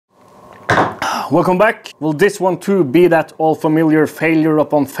Welcome back. Will this one too be that all familiar failure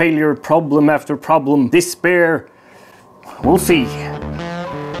upon failure, problem after problem, despair? We'll see.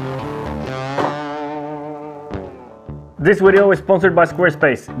 This video is sponsored by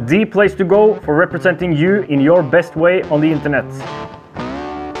Squarespace, the place to go for representing you in your best way on the internet.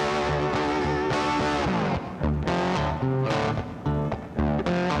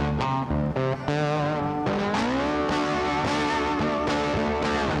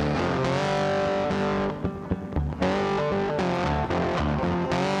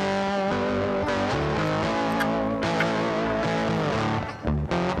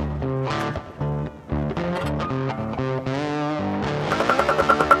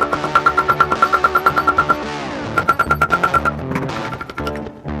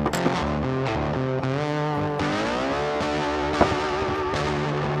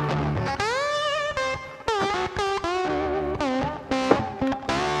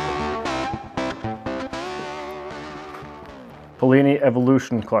 Polini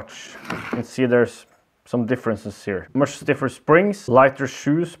Evolution clutch. You can see there's some differences here. Much stiffer springs, lighter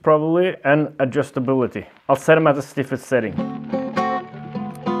shoes probably, and adjustability. I'll set them at the stiffest setting.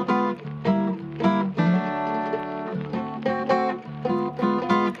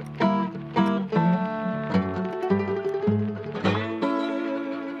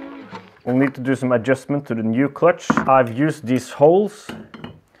 We'll need to do some adjustment to the new clutch. I've used these holes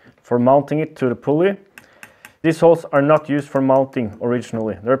for mounting it to the pulley. These holes are not used for mounting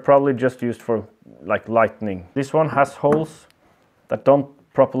originally. They're probably just used for like lightning. This one has holes that don't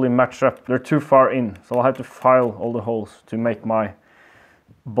properly match up. They're too far in, so I'll have to file all the holes to make my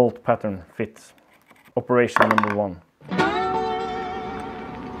bolt pattern fit. Operation number 1.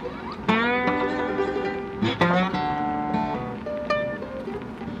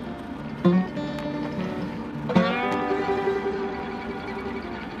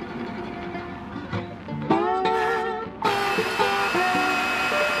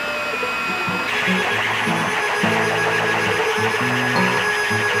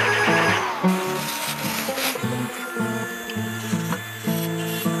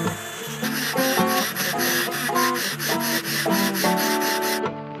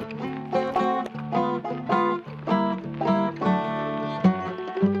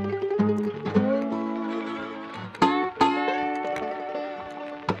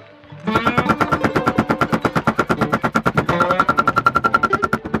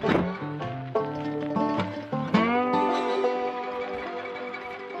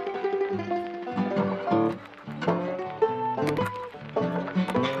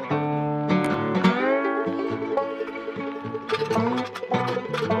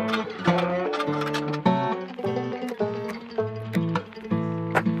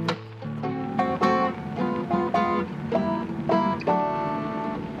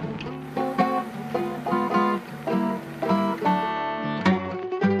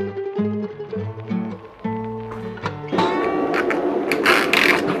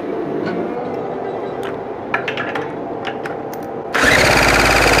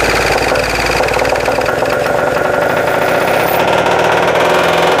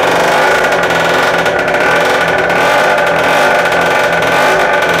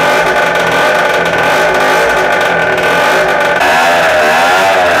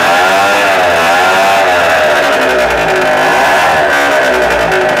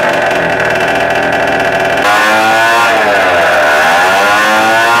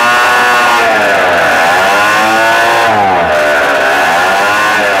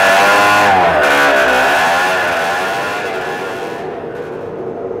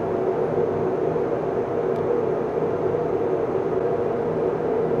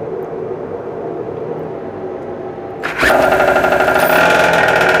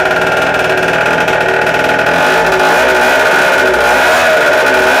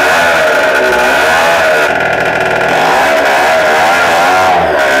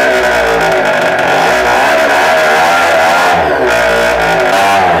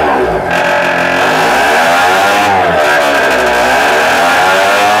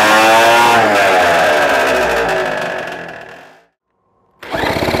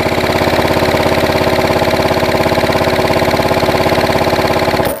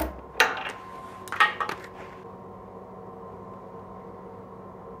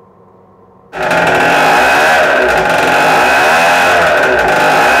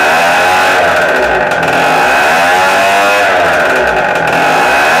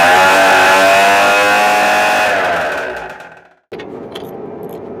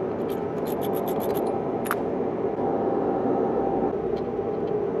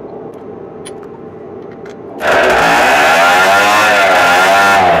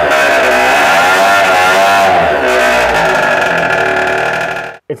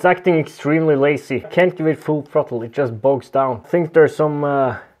 It's acting extremely lazy. Can't give it full throttle, it just bogs down. I think there's some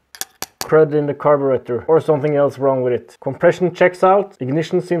crud in the carburetor or something else wrong with it. Compression checks out,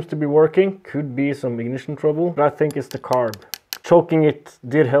 ignition seems to be working. Could be some ignition trouble, but I think it's the carb. Choking it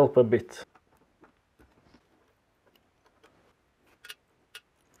did help a bit.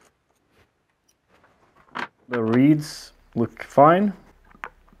 The reeds look fine.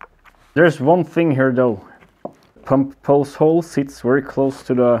 There's one thing here though. Pump pulse hole sits very close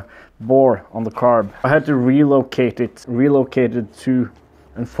to the bore on the carb. I had to relocate it. Relocated to,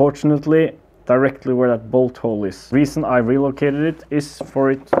 unfortunately, directly where that bolt hole is. The reason I relocated it is for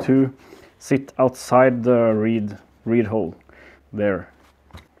it to sit outside the reed hole there.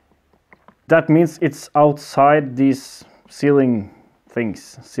 That means it's outside these sealing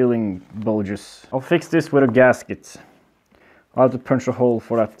things, sealing bulges. I'll fix this with a gasket. I'll have to punch a hole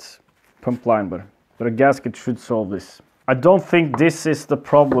for that pump line, but a gasket should solve this. I don't think this is the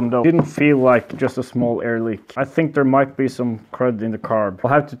problem though. It didn't feel like just a small air leak. I think there might be some crud in the carb. I'll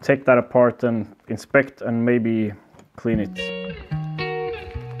have to take that apart and inspect and maybe clean it.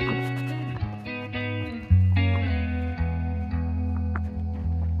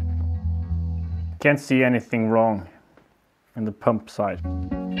 Can't see anything wrong in the pump side.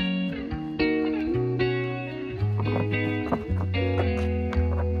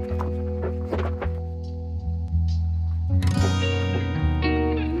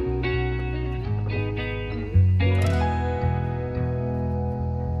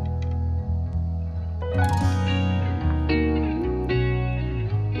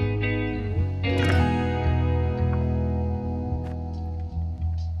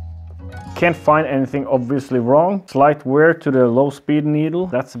 Can't find anything obviously wrong. Slight wear to the low speed needle,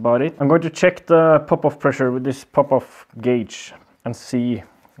 that's about it. I'm going to check the pop-off pressure with this pop-off gauge and see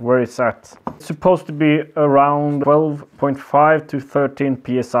where it's at. It's supposed to be around 12.5 to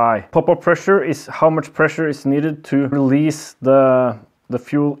 13 psi. Pop-off pressure is how much pressure is needed to release the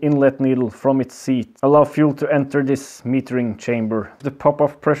fuel inlet needle from its seat. Allow fuel to enter this metering chamber. If the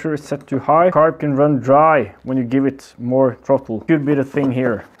pop-off pressure is set too high, carb can run dry when you give it more throttle. Could be the thing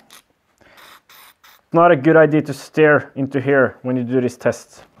here. Not a good idea to stare into here when you do this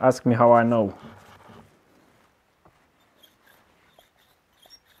test. Ask me how I know.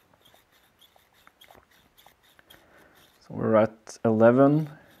 So we're at 11.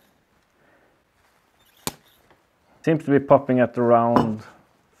 Seems to be popping at around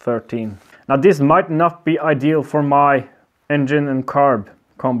 13. Now this might not be ideal for my engine and carb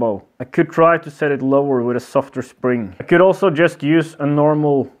combo. I could try to set it lower with a softer spring. I could also just use a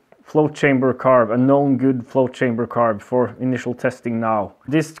normal float chamber carb, a known good float chamber carb for initial testing now.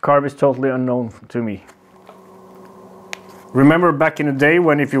 This carb is totally unknown to me. Remember back in the day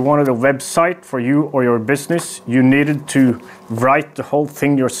when if you wanted a website for you or your business, you needed to write the whole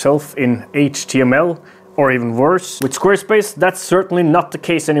thing yourself in HTML or even worse. With Squarespace, that's certainly not the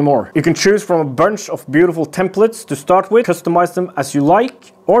case anymore. You can choose from a bunch of beautiful templates to start with, customize them as you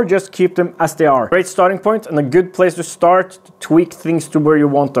like, or just keep them as they are. Great starting point and a good place to start to tweak things to where you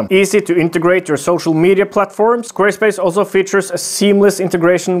want them. Easy to integrate your social media platforms. Squarespace also features a seamless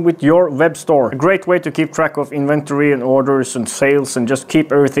integration with your web store. A great way to keep track of inventory and orders and sales and just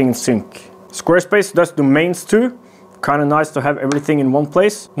keep everything in sync. Squarespace does domains too. Kind of nice to have everything in one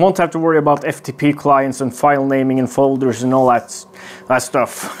place. Won't have to worry about FTP clients and file naming and folders and all that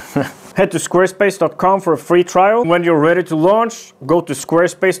stuff. Head to squarespace.com for a free trial. When you're ready to launch, go to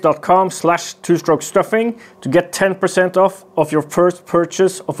squarespace.com/twostrokestuffing to get 10% off of your first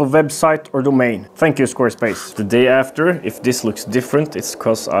purchase of a website or domain. Thank you, Squarespace. The day after, if this looks different, it's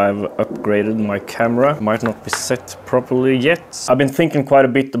because I've upgraded my camera. Might not be set properly yet. I've been thinking quite a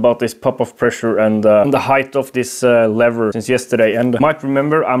bit about this pop-off pressure and the height of this lever since yesterday. And you might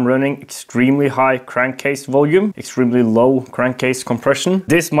remember I'm running extremely high crankcase volume, extremely low crankcase compression.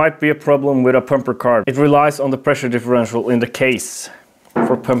 This might be a problem with a pumper carb. It relies on the pressure differential in the case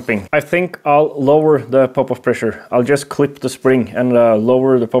for pumping. I think I'll lower the pop-off pressure. I'll just clip the spring and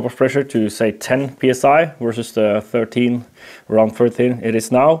lower the pop-off pressure to say 10 psi versus the 13, around 13 it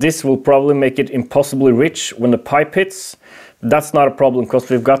is now. This will probably make it impossibly rich when the pipe hits. That's not a problem because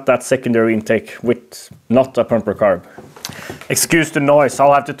we've got that secondary intake with not a pumper carb. Excuse the noise,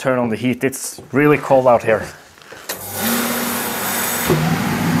 I'll have to turn on the heat. It's really cold out here.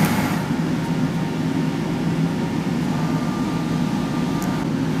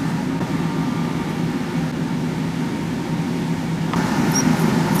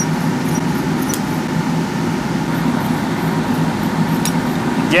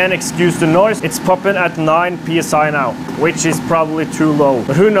 Again, excuse the noise, it's popping at 9 psi now, which is probably too low.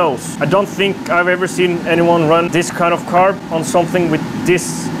 But who knows? I don't think I've ever seen anyone run this kind of carb on something with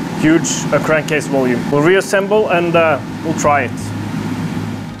this huge crankcase volume. We'll reassemble and we'll try it.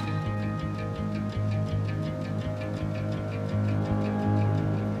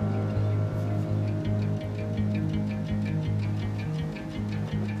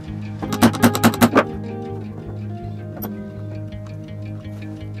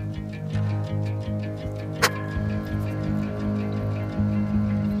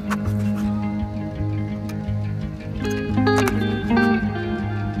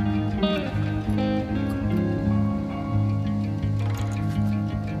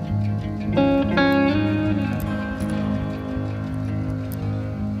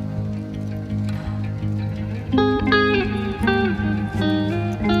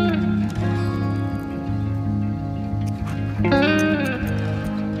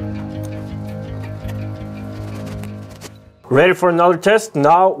 Ready for another test,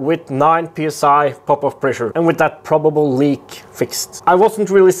 now with 9 psi pop-off pressure and with that probable leak fixed. I wasn't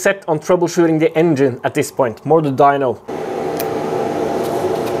really set on troubleshooting the engine at this point, more the dyno.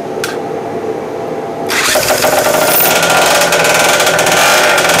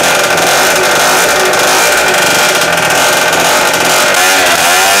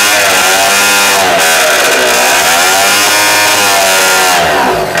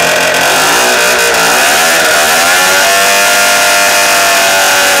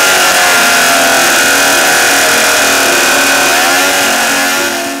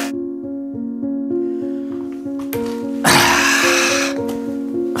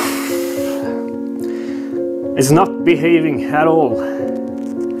 It's not behaving at all.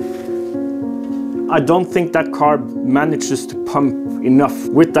 I don't think that carb manages to pump enough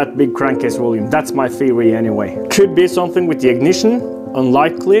with that big crankcase volume. That's my theory anyway. Could be something with the ignition,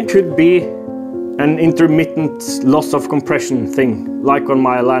 unlikely. Could be an intermittent loss of compression thing, like on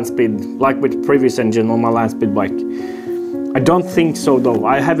my land speed, like with previous engine on my land speed bike. I don't think so though.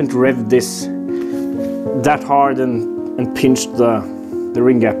 I haven't revved this that hard and pinched the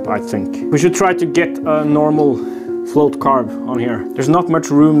ring gap, I think. We should try to get a normal float carb on here. There's not much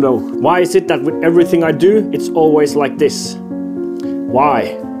room though. Why is it that with everything I do, it's always like this?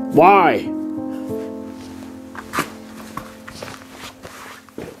 Why? Why?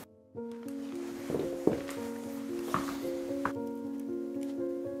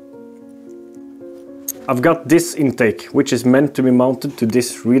 I've got this intake, which is meant to be mounted to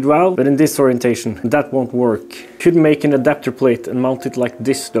this reed valve, but in this orientation. That won't work. Could make an adapter plate and mount it like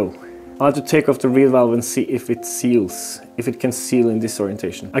this though. I'll have to take off the reed valve and see if it seals, if it can seal in this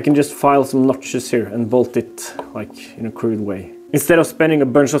orientation. I can just file some notches here and bolt it like in a crude way. Instead of spending a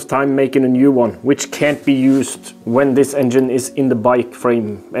bunch of time making a new one, which can't be used when this engine is in the bike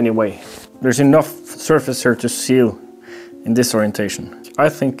frame anyway. There's enough surface here to seal in this orientation. I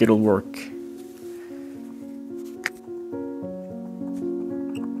think it'll work.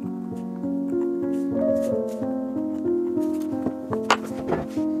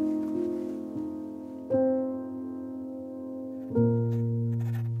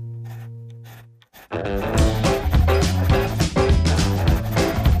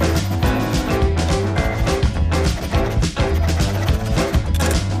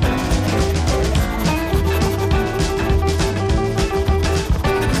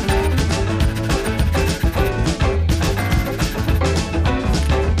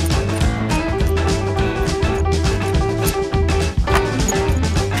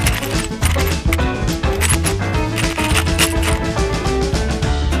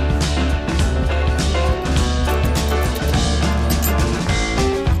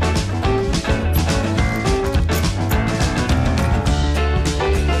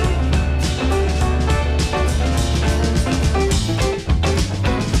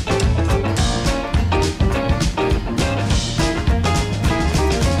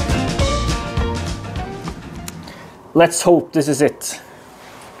 Let's hope this is it.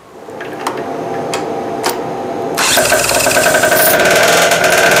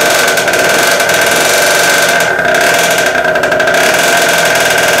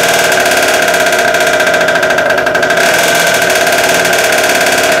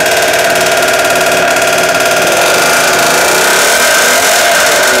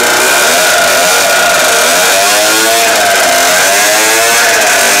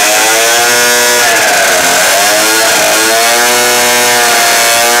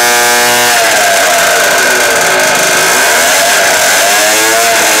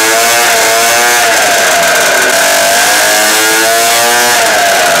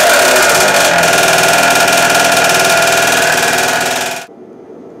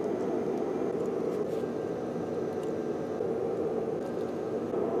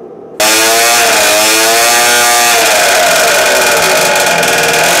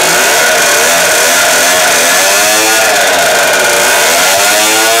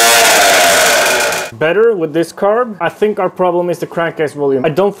 better with this carb. I think our problem is the crankcase volume.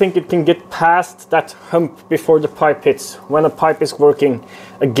 I don't think it can get past that hump before the pipe hits, when the pipe is working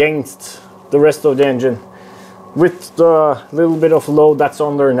against the rest of the engine. With the little bit of load that's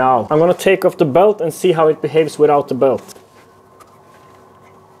on there now. I'm gonna take off the belt and see how it behaves without the belt.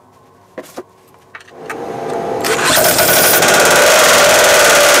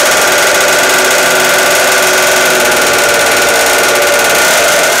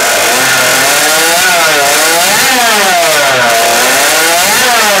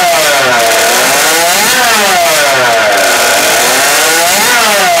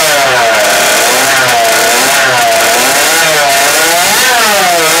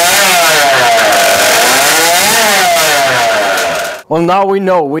 Well, now we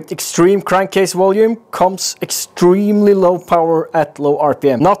know with extreme crankcase volume comes extremely low power at low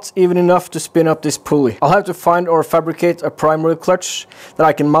RPM. Not even enough to spin up this pulley. I'll have to find or fabricate a primary clutch that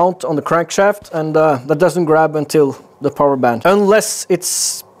I can mount on the crankshaft and that doesn't grab until the power band. Unless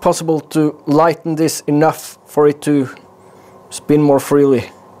it's possible to lighten this enough for it to spin more freely.